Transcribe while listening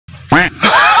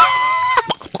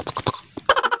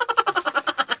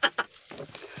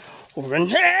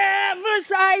Whenever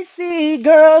I see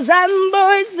girls and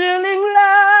boys selling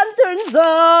lanterns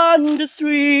on the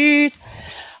street,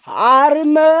 I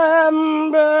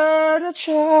remember the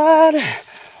child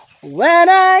when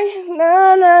I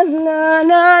la la la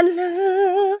la la.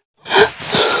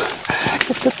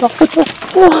 Natatakot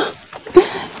ako.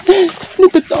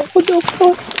 Natatakot ako.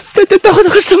 Natatakot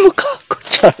ako sa mukha ko.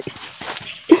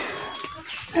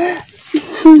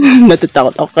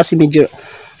 Natatakot ako kasi medyo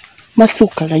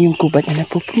masukal lang yung gubat na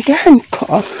napupuntahan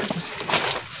ko.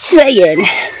 So, ayan.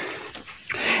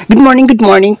 Good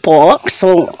morning po.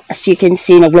 So, as you can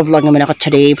see, nag-vlog naman ako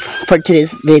today for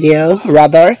today's video,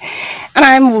 rather. And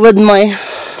I'm with my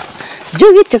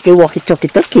jogi-jogi,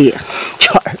 walkie-talkie-talkie.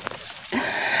 Char.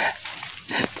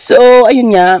 So,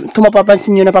 ayun nga, kung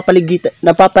mapapansin nyo,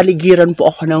 napapaligiran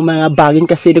po ako ng mga bagin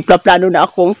kasi nagplaplano na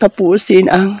akong tapusin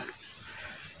ang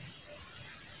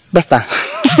basta.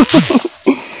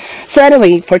 So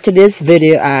anyway, for today's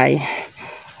video ay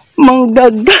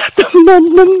manggagatam na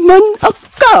naman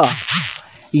ako.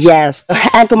 Yes.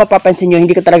 And kung mapapansin nyo,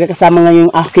 hindi ko talaga kasama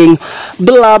ngayong aking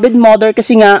beloved mother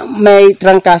kasi nga may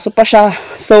trangkaso pa siya.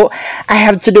 So, I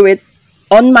have to do it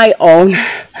on my own.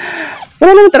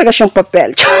 Wala naman talaga siyang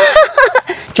papel.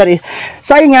 Sorry.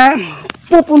 So, ayun nga,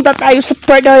 pupunta tayo sa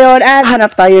part ngayon at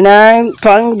hanap tayo ng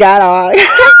panggatong.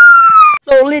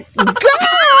 So, let's go!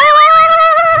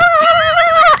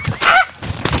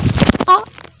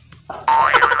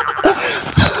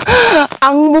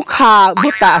 Ang mukha,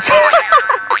 butas.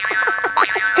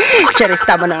 Charis,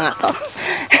 tama na nga to.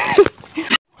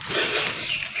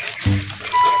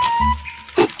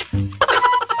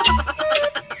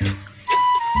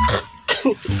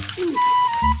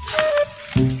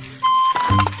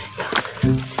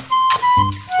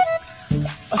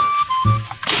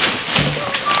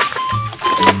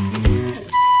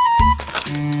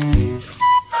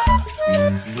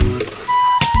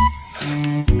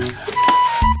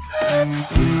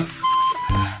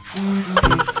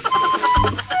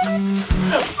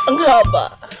 Ang haba.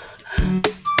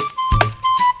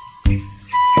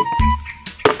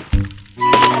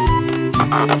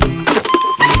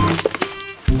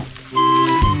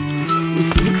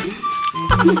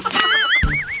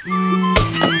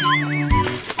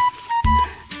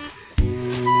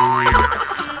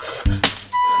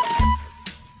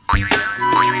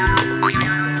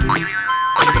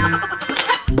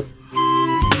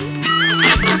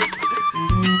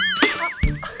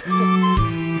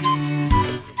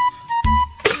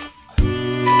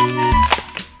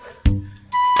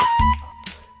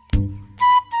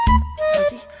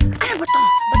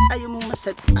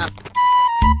 Set up.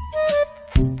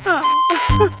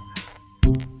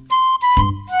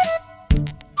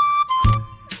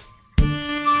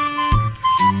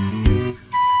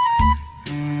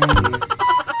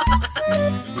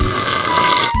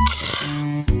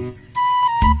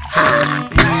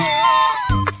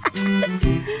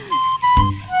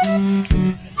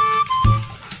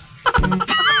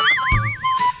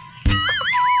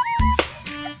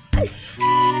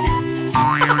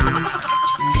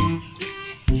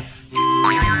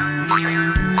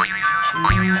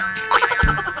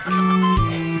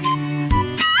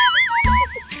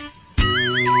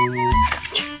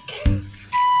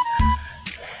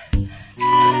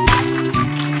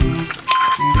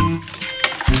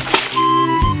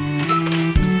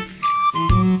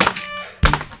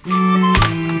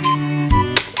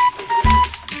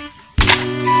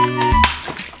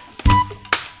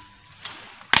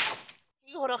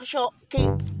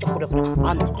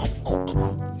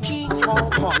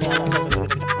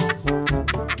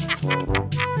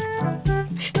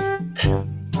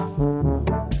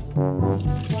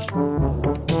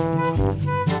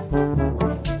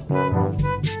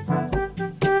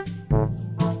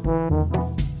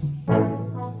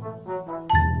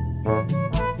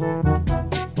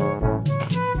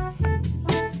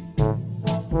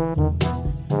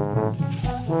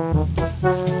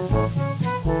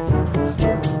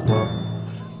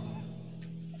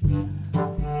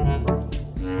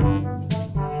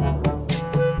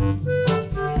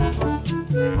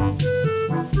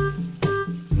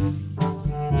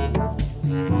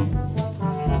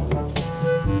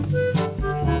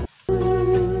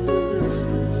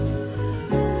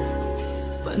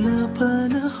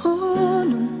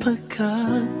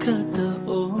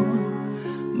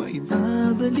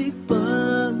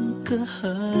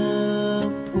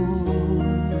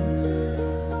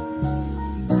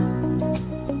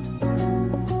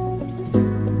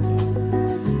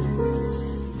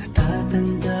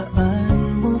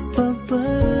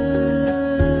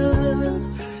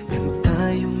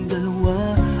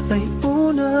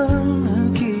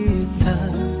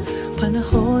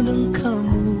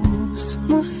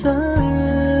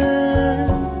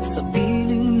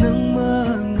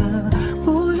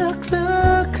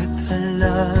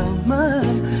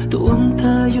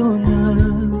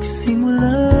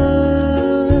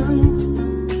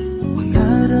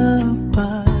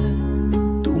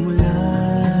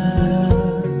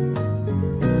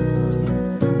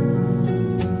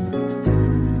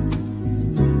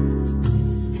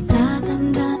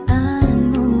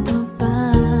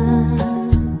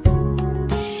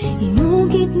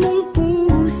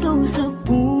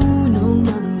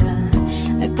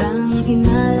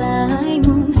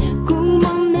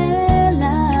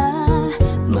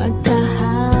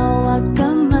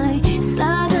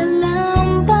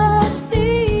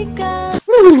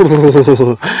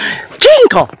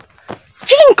 Cinco!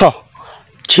 Cinco!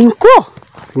 Cinco!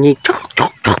 Cinco!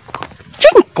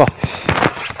 Cinco!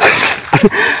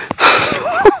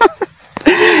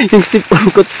 Yung sipon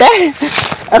ko, te.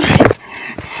 Aray.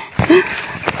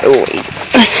 Wait.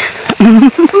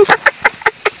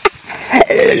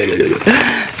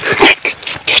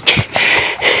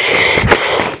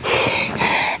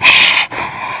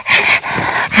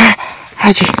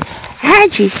 Haji.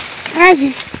 Haji. Haji.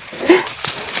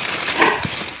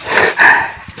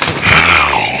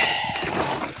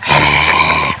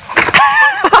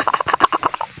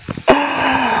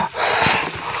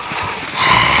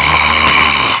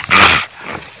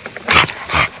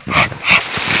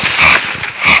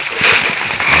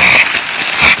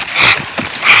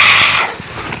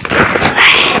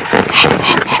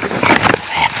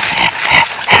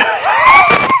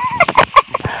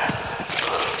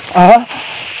 Ah.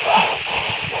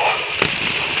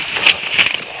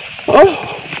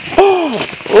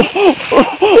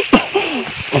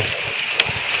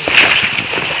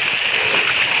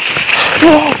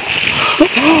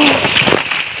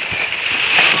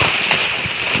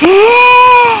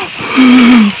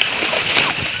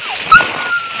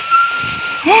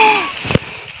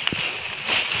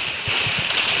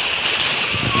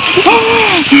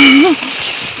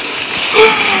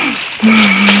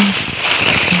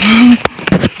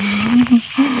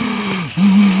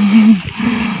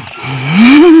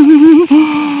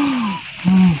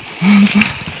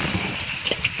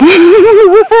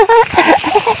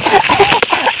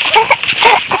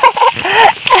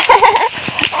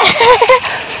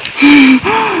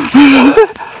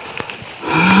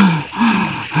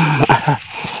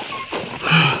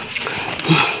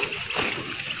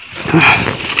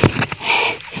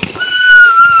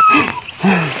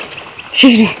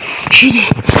 Sini, sini.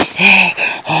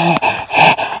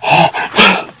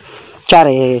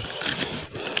 Charis.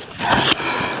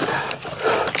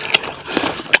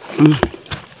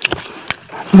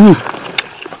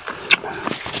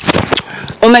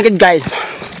 Oh my god, guys.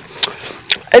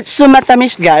 It's so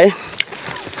matamis, guys.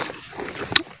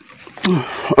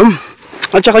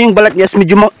 At saka yung balat niya,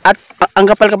 medyo at ang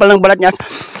kapal-kapal ng balat niya,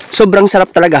 sobrang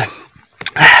sarap talaga.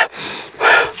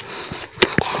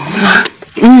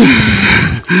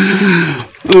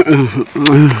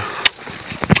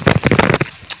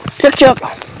 Check.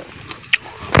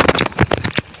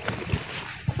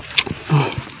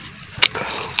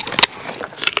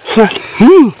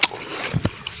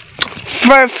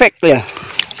 Perfectly.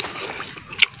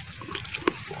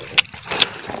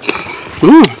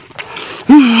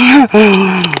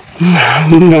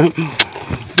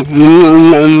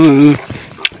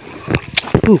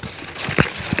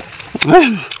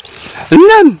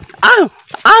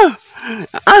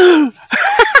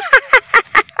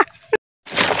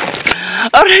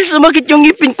 Aray, sumakit yung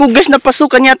ngipin ko, guys.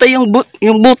 Napasukan yata yung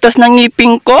butas ng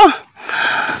ngipin ko.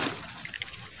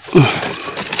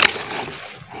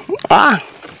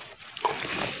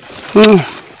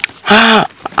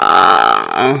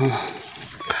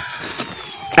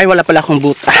 Ay, wala pala akong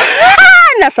buta.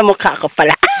 Nasa mukha ko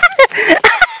pala.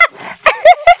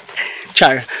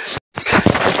 Char.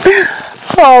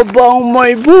 Habang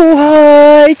may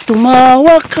buhay,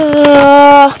 tumawa ka.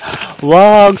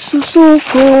 Huwag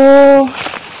susuko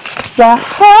sa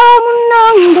hamon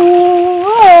ng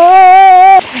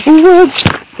buhay.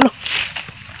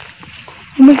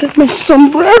 Oh my God, may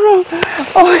sombrero.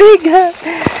 Oh my God.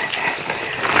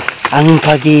 Ang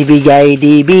pag-ibig ay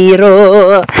di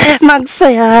biro.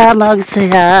 Magsaya,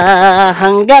 magsaya.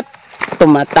 Hanggat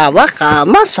tumatawa ka,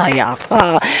 masaya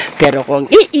ka. Pero kung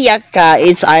iiyak ka,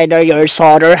 it's either you're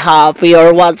sad or happy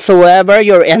or whatsoever,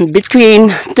 you're in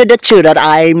between to the two that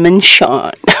I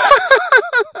mentioned.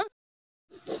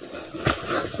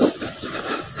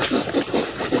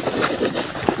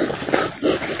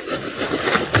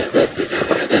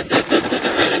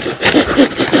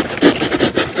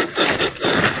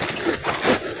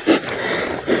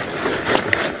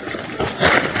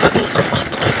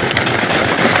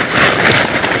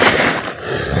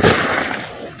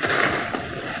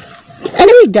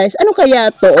 Guys, ano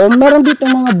kaya to? Meron dito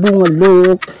mga bunga,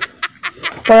 look.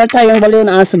 Para tayong baliw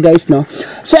na aso, guys, no?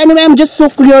 So anyway, I'm just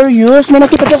so curious. May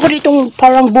nakita ko ditong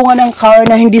parang bunga ng car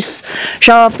na hindi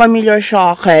siya familiar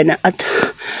sa akin. At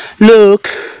look,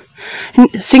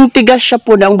 singtigas siya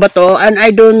po ng bato. And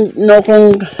I don't know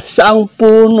kung saang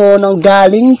puno nang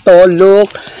galing to.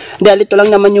 Look, dahil ito lang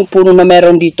naman yung puno na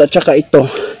meron dito. Tsaka ito.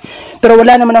 Pero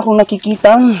wala naman akong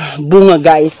nakikitang bunga,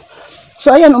 guys.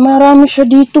 So, ayan, marami siya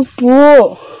dito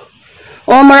po.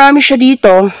 Marami siya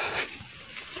dito.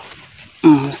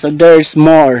 So, there's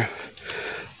more.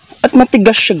 At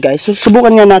matigas siya, guys. So,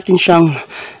 subukan nga natin siyang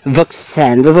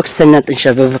vaksan. Vavaksan natin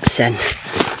siya, vavaksan.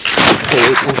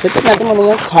 Okay, set up natin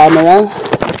muna yung camera.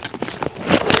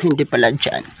 Hindi pala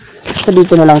dyan. So,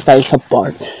 dito na lang tayo sa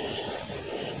part.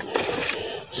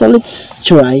 So, let's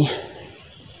try.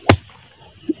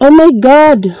 Oh my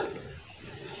God!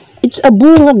 It's a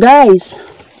bunga, guys.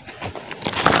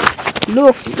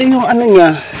 Look, ito yung ano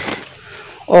niya.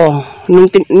 Oh,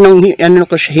 ano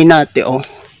ko siya hinati, oh.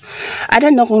 I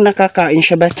don't know kung nakakain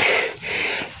siya, but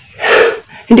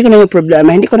hindi ko na yung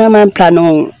problema. Hindi ko naman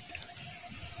planong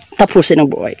tapusin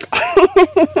ang buhay ko.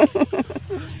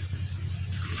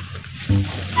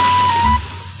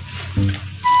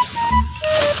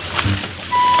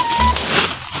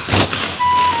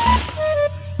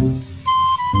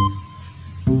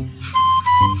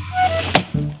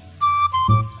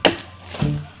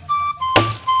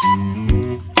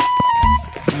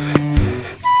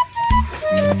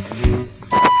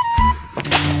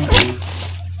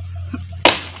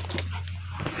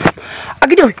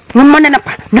 Agidoy, namana na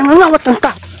pa, nangangawat ang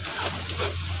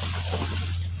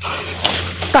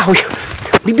kahoy.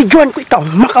 Bibidyohan ko ito,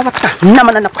 makawat ka,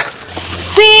 namana na pa.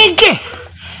 Sige,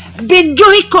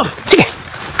 bidyohin ko. Sige,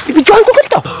 bibidyohan ko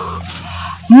ito.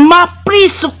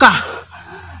 Mapriso ka.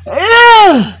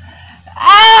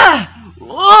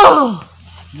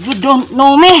 You don't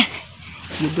know me.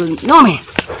 You don't know me.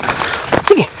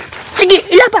 Sige, sige,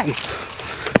 ilabay.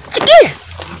 Sige.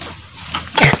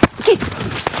 Sige.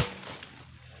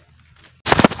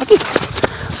 Okay.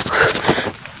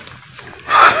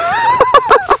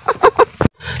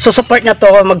 So sa part na to,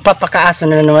 magpapakaaso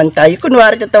na naman tayo.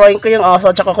 Kunwari tatawain ko yung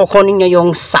aso at saka kukunin niya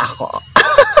yung sako.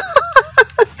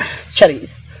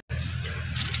 Charis.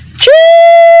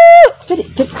 Choo!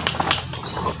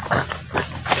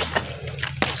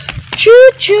 Choo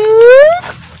choo!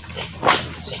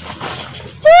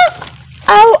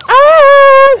 Ow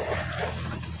ow!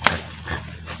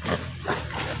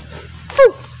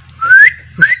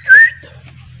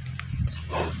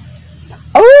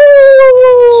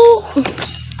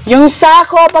 Yung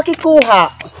sako,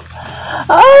 pakikuha.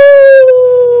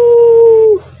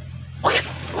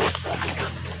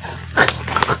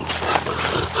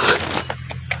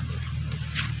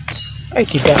 Ay,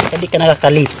 tidak. Hindi ka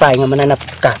nakakalipay nga mananap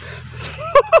ka.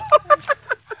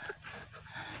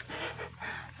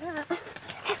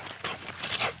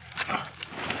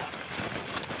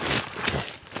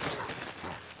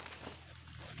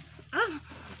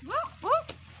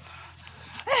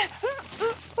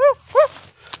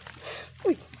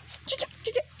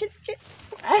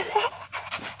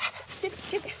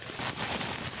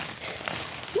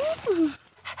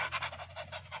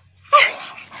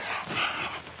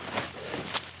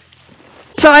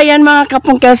 So ayan mga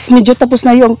kapungkas, medyo tapos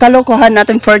na yung kalokohan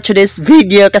natin for today's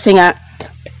video kasi nga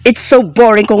it's so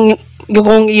boring kung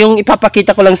yung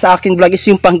ipapakita ko lang sa aking vlog is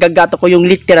yung panggagato ko, yung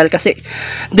literal, kasi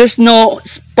there's no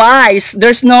spice,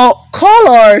 there's no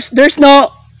colors, there's no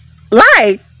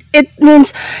light. It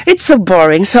means it's so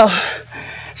boring. So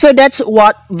that's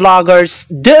what vloggers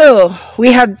do.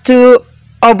 We have to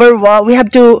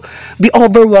be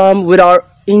overwhelmed with our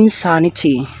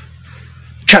insanity.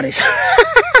 Charis.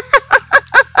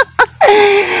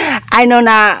 I know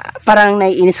na parang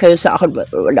naiinis kayo sa ako,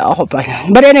 wala ako pa.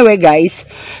 But anyway guys,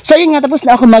 so yun nga, tapos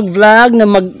na ako mag-vlog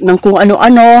ng kung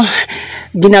ano-ano.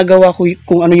 Ginagawa ko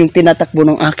kung ano yung tinatakbo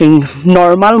ng aking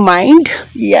normal mind.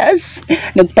 Yes,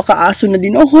 nagpakaaso na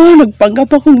din ako, nagpanggap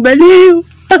akong baliw.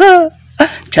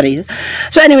 Charis.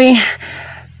 So anyway,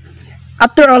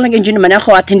 after all, nag-enjoy naman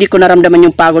ako at hindi ko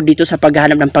naramdaman yung pagod dito sa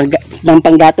paghahanap ng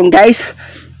panggatong, guys.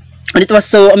 And it was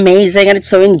so amazing and it's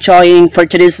so enjoying for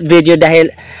today's video dahil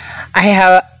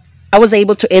I was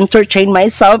able to entertain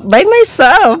myself by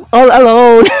myself, all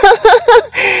alone.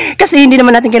 Kasi hindi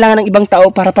naman natin kailangan ng ibang tao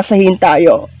para pasahin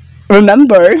tayo.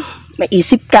 Remember,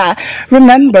 maisip ka.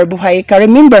 Remember, buhay ka.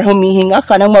 Remember, humihinga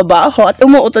ka ng mabaho at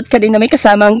umuutot ka din na may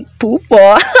kasamang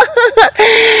pupo.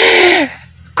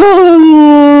 Kung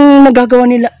nagagawa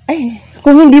nila,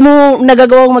 kung hindi mo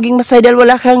nagagawang maging masaya dahil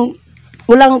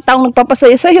walang taong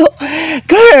nagpapasaya sa'yo,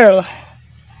 girl,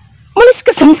 malis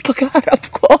ka sa pagharap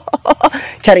ko.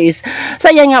 Charis.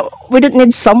 Saya nga, we don't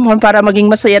need someone para maging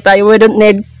masaya tayo. We don't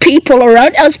need people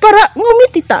around us para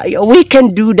ngumiti tayo. We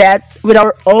can do that with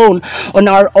our own, on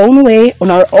our own way,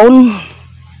 on our own,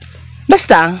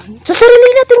 basta, sa sarili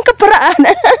natin kaparaan.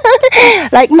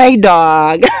 Like my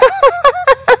dog.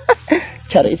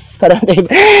 Charis. Parang,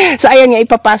 so, ayan nga,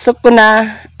 ipapasok ko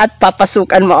na at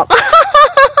papasukan mo ako.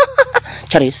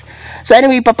 Charis. So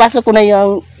anyway, papasok ko na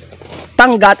yung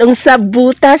panggatong sa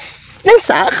butas. ng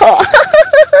sako.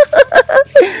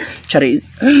 Charis.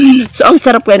 So, ang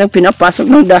sarap kaya ng pinapasok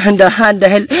ng dahan-dahan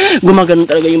dahil gumagano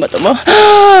talaga yung mata mo.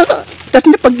 Tapos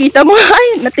napagkita mo,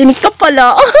 ay, natinig ka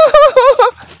pala.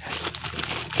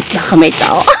 Baka may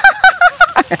tao.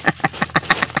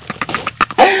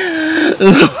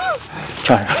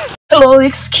 Char. Hello,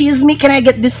 excuse me, can I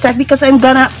get this sack because I'm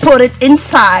gonna put it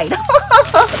inside.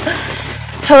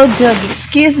 Hello, dog,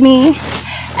 excuse me.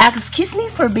 Excuse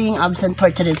me for being absent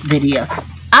for today's video.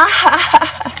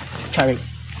 Charis.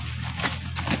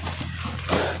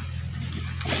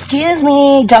 Excuse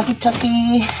me, doggy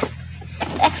tucky.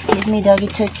 Excuse me, doggy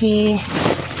tucky.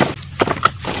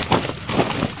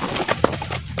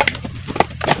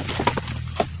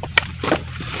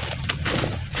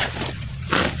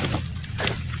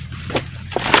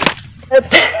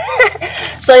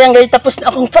 So ayan guys, tapos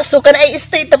na akong pasukan. Ay,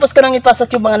 stay, tapos ko nang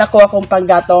ipasok yung mga nakuha kong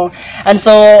panggatong. And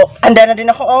so, handa na din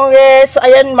ako. Okay, so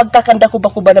ayan, magkakanda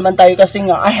kuba-kuba naman tayo kasi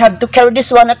nga, I have to carry this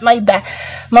one at my back.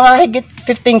 Mga higit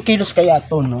 15 kilos kaya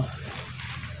to, no?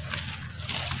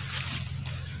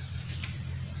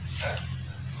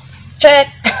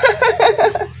 Check!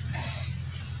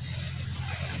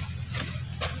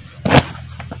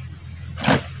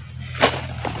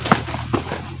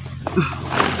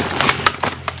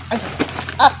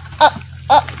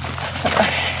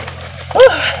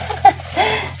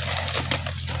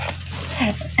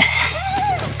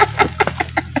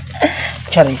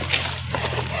 Charis.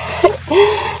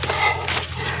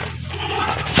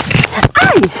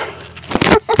 Ay!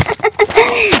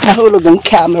 Nahulog ang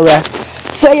camera.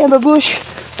 So ayan, babush,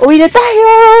 uwi na tayo.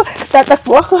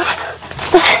 Tatakbo ako.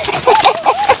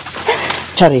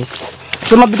 Charis.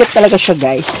 So mabigat talaga siya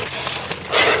guys.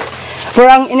 Pero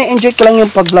ang ina-enjoy ko lang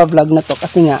yung pag-vlog na to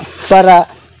kasi nga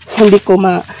para hindi ko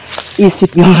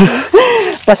maisip yung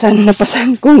pasan na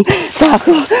pasan kong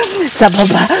sako sa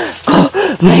baba ko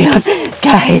ngayon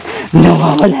kahit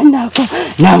nawawalan na ako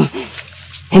ng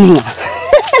hininga.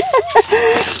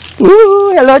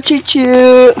 Hello, Chichu.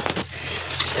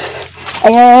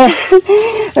 Ayan.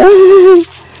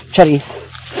 Charis.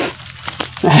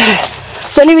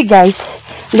 So anyway guys,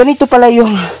 ganito pala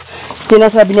yung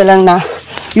sinasabi nilang na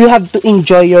you have to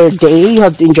enjoy your day, you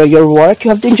have to enjoy your work,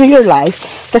 you have to enjoy your life.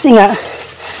 Kasi nga,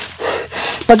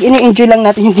 pag ini-enjoy lang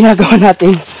natin yung ginagawa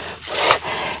natin,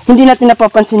 hindi natin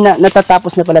napapansin na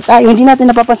natatapos na pala tayo. Hindi natin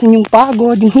napapansin yung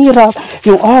pagod, yung hirap,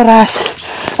 yung oras.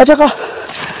 At saka,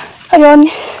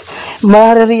 ayun,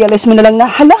 marirealize mo na lang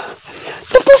na, hala,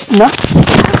 tapos na.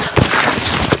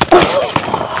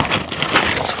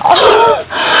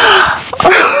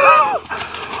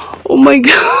 Oh my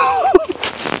God.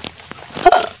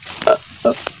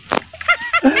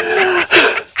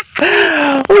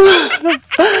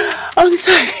 Ang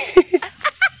sakit.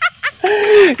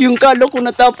 Yung kalo ko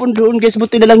natapon doon guys,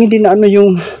 buti na lang hindi na ano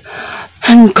yung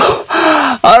hand ko.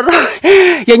 Aray.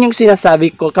 Yan yung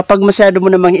sinasabi ko, kapag masyado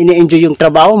mo namang ini-enjoy yung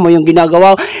trabaho mo, yung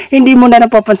ginagawa, hindi mo na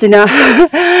napapansin na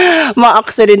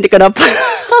ma-accident ka na pala.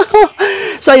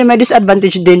 So yung may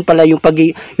disadvantage din pala yung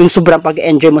sobrang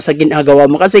pag-enjoy mo sa ginagawa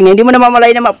mo kasi nga, hindi mo na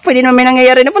mamalay na pwede na may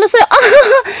nangyayari na pala sa'yo.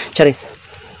 Charis.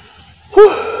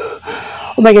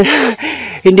 Oh my God,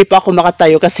 hindi pa ako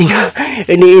makatayo kasi nga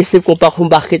iniisip ko pa kung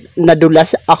bakit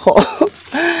nadulas ako.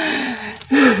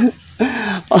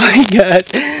 Oh my God,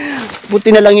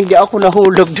 buti na lang hindi ako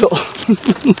nahulog doon.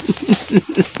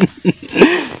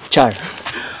 Char.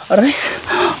 Aray.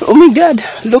 Oh my God,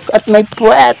 look at my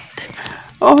puwet.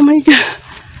 Oh my God.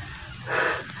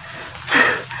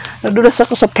 Nadulas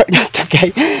ako sa part na ito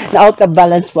guys. Na out of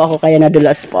balance po ako kaya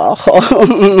nadulas po ako.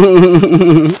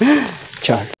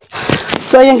 Char.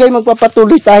 So ayan guys,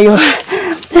 magpapatuloy tayo.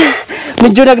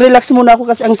 Medyo nag-relax muna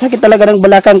ako kasi ang sakit talaga ng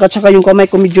balakang ko at saka yung kamay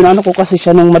ko medyo na ano ko kasi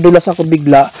siya nung madulas ako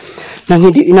bigla nang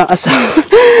hindi inaasam.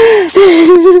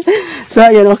 So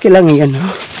ayan, okay lang yan.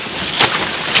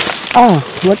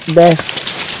 What this?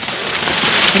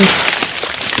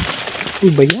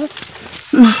 Ano ba yan?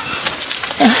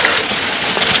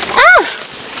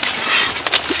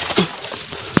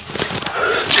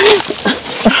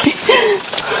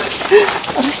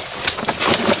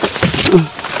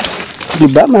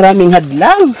 Diba? Maraming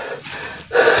hadlang.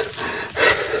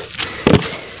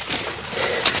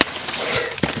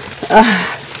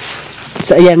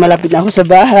 So ayan, malapit na ako sa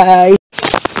bahay.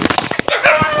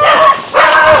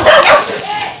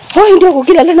 Oh, hindi ako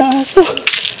kilala ng aso.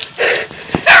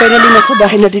 Finally, nasa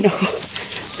bahay na din ako.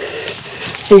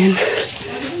 Ayan.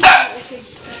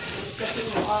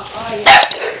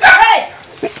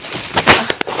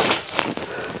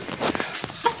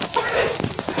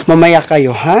 Mamaya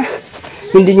kayo, ha?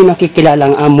 Hindi nyo nakikilala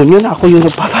ang amo nyo na ako yung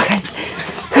nagpapakay.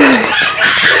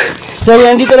 So Dahil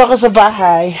nandito na ako sa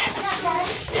bahay.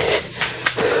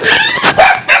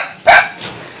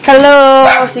 Hello!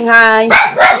 Sing hi!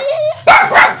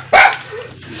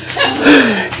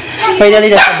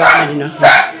 Finally, nasa bahay na din ako.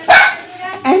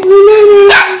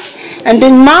 And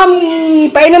then, mommy!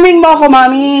 Painumin mo ako,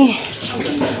 mommy!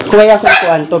 Kuwaya ako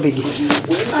ng tubig.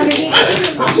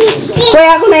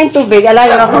 Kuwaya ako na yung tubig.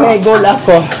 Alayo ako, may goal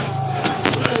ako.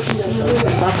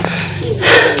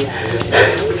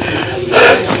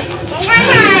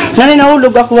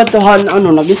 Naninahulog ako atuhan,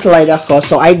 nag-slide ako.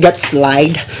 So, I got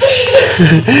slide.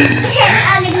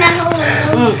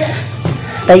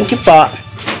 Thank you po.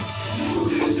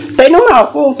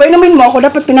 Painumin mo ako.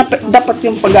 Dapat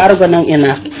yung pag-aarugan ng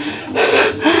inak.